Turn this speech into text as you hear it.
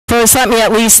Senators, let me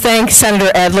at least thank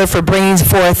Senator Edler for bringing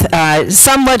forth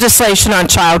some legislation on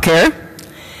childcare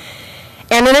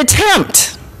and an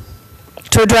attempt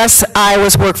to address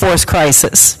Iowa's workforce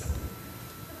crisis.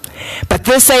 But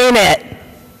this ain't it.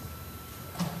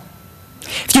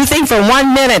 If you think for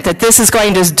 1 minute that this is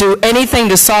going to do anything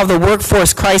to solve the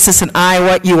workforce crisis in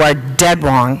Iowa, you are dead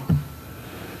wrong.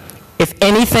 If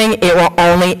anything, it will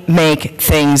only make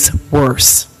things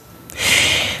worse.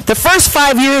 The first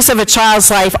 5 years of a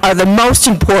child's life are the most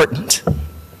important.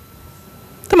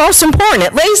 The most important.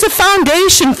 It lays the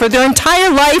foundation for their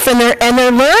entire life and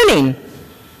their learning.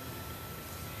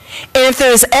 And if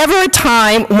there's ever a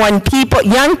time when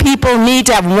young people need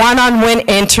to have one-on-one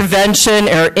intervention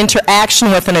or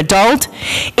interaction with an adult,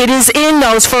 it is in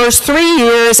those first 3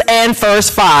 years and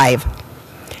first 5.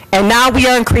 And now we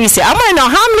are increasing. I want to know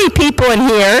how many people in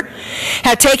here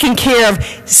have taken care of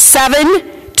 7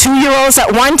 2-year-olds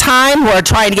at one time who are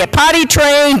trying to get potty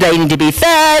trained, they need to be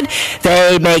fed,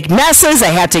 they make messes,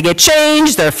 they have to get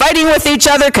changed, they're fighting with each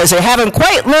other because they haven't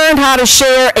quite learned how to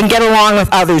share and get along with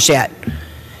others yet.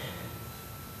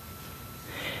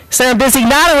 Senator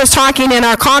Bizignano was talking in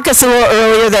our caucus a little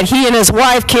earlier that he and his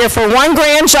wife care for 1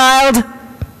 grandchild.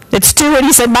 It's 2, and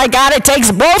he said, my God, it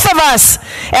takes both of us,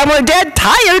 and we're dead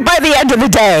tired by the end of the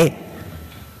day.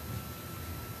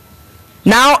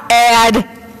 Now add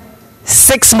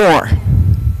 6 more.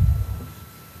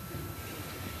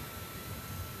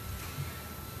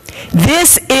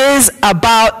 This is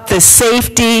about the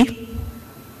safety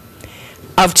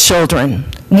of children.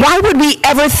 Why would we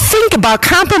ever think about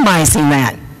compromising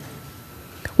that?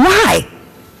 Why?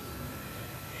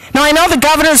 Now, I know the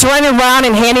governor's running around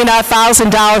and handing out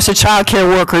 $1,000 to child care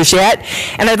workers yet,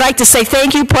 and I'd like to say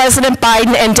thank you, President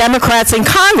Biden and Democrats in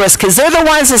Congress, because they're the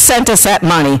ones that sent us that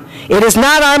money. It is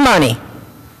not our money.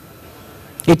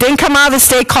 It didn't come out of the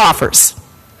state coffers.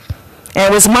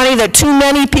 And it was money that too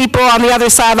many people on the other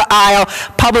side of the aisle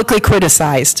publicly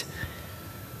criticized.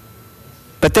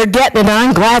 But they're getting it, and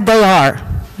I'm glad they are.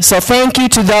 So thank you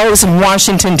to those in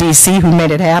Washington, D.C. who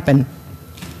made it happen.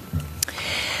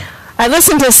 I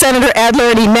listened to Senator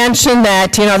Edler, and he mentioned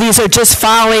that, these are just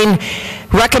following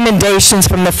recommendations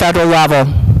from the federal level.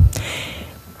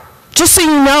 Just so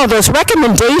you know, those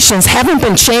recommendations haven't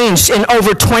been changed in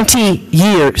over 20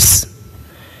 years.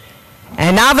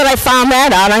 And now that I found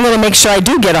that out, I'm going to make sure I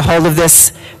do get a hold of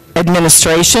this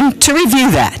administration to review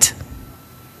that.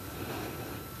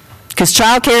 Because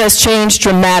child care has changed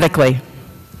dramatically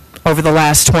over the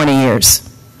last 20 years.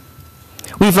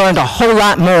 We've learned a whole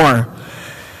lot more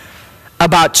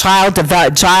about child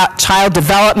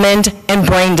development and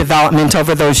brain development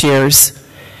over those years,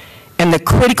 and the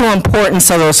critical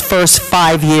importance of those first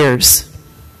 5 years.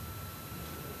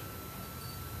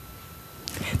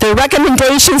 The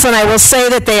recommendations, and I will say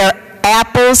that they are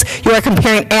apples, you are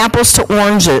comparing apples to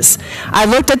oranges. I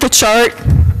looked at the chart,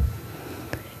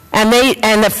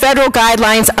 and the federal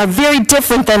guidelines are very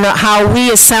different than how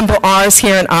we assemble ours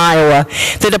here in Iowa.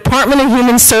 The Department of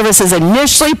Human Services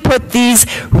initially put these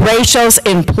ratios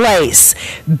in place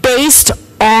based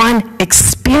on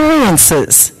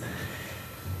experiences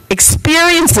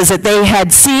that they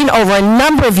had seen over a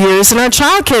number of years in our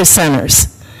child care centers.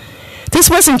 This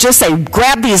wasn't just they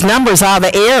grab these numbers out of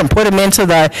the air and put them into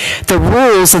the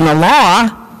rules and the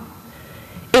law.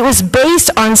 It was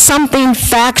based on something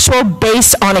factual,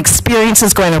 based on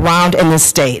experiences going around in the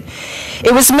state.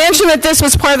 It was mentioned that this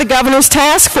was part of the governor's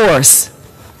task force.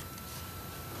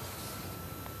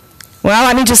 Well,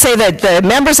 let me just say that the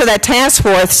members of that task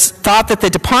force thought that the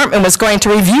department was going to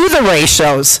review the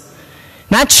ratios,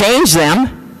 not change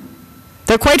them.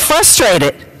 They're quite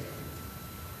frustrated.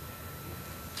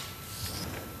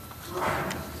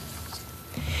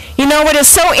 What is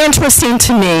so interesting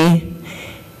to me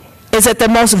is that the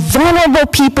most vulnerable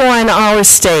people in our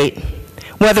state,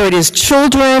 whether it is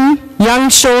children, young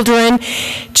children,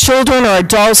 children or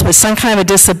adults with some kind of a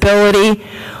disability,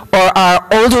 or our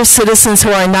older citizens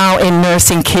who are now in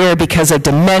nursing care because of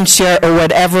dementia or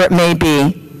whatever it may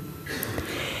be,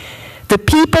 the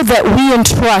people that we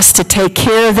entrust to take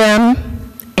care of them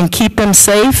and keep them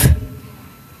safe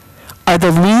are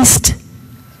the least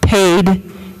paid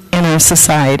in our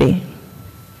society.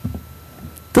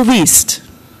 The least.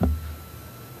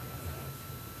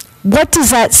 What does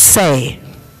that say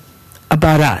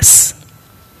about us?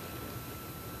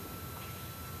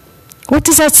 What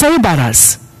does that say about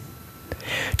us?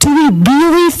 Do we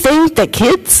really think that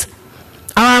kids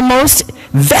are our most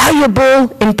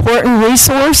valuable, important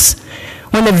resource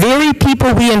when the very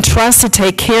people we entrust to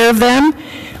take care of them,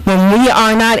 when we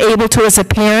are not able to as a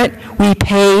parent, we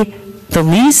pay the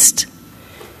least?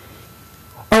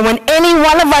 Or when any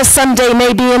one of us someday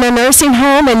may be in a nursing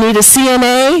home and need a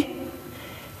CNA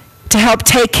to help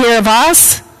take care of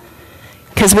us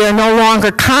because we are no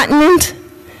longer continent.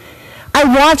 I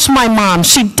watched my mom.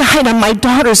 She died on my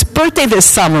daughter's birthday this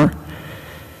summer.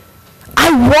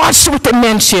 I watched what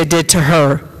dementia did to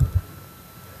her.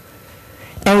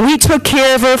 And we took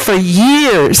care of her for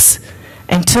years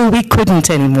until we couldn't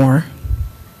anymore.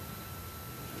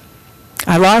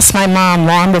 I lost my mom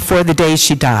long before the day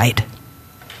she died.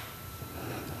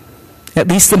 At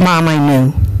least the mom I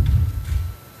knew.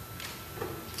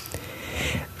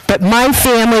 But my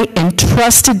family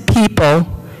entrusted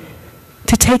people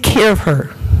to take care of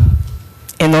her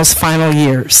in those final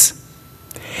years.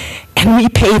 And we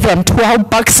pay them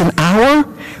 $12 an hour?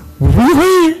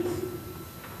 Really?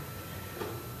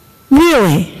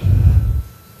 Really?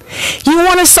 You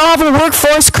want to solve a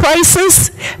workforce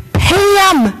crisis? Pay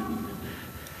them.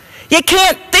 You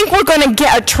can't think we're going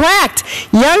to attract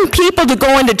young people to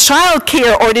go into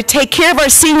childcare or to take care of our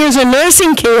seniors in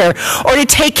nursing care or to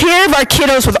take care of our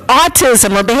kiddos with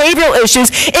autism or behavioral issues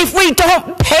if we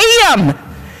don't pay them.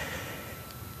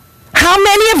 How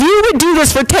many of you would do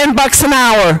this for $10 an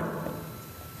hour?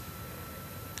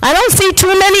 I don't see too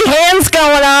many hands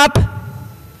going up.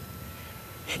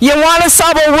 You want to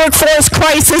solve a workforce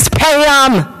crisis? Pay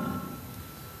them.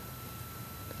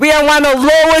 We are one of the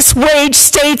lowest wage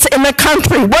states in the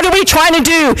country. What are we trying to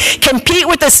do? Compete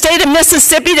with the state of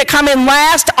Mississippi to come in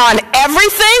last on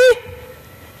everything?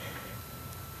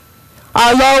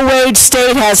 Our low wage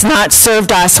state has not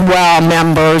served us well,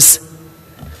 members.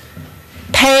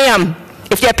 Pay them.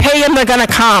 If you pay them, they're going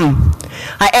to come.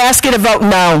 I ask you to vote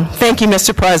no. Thank you,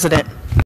 Mr. President.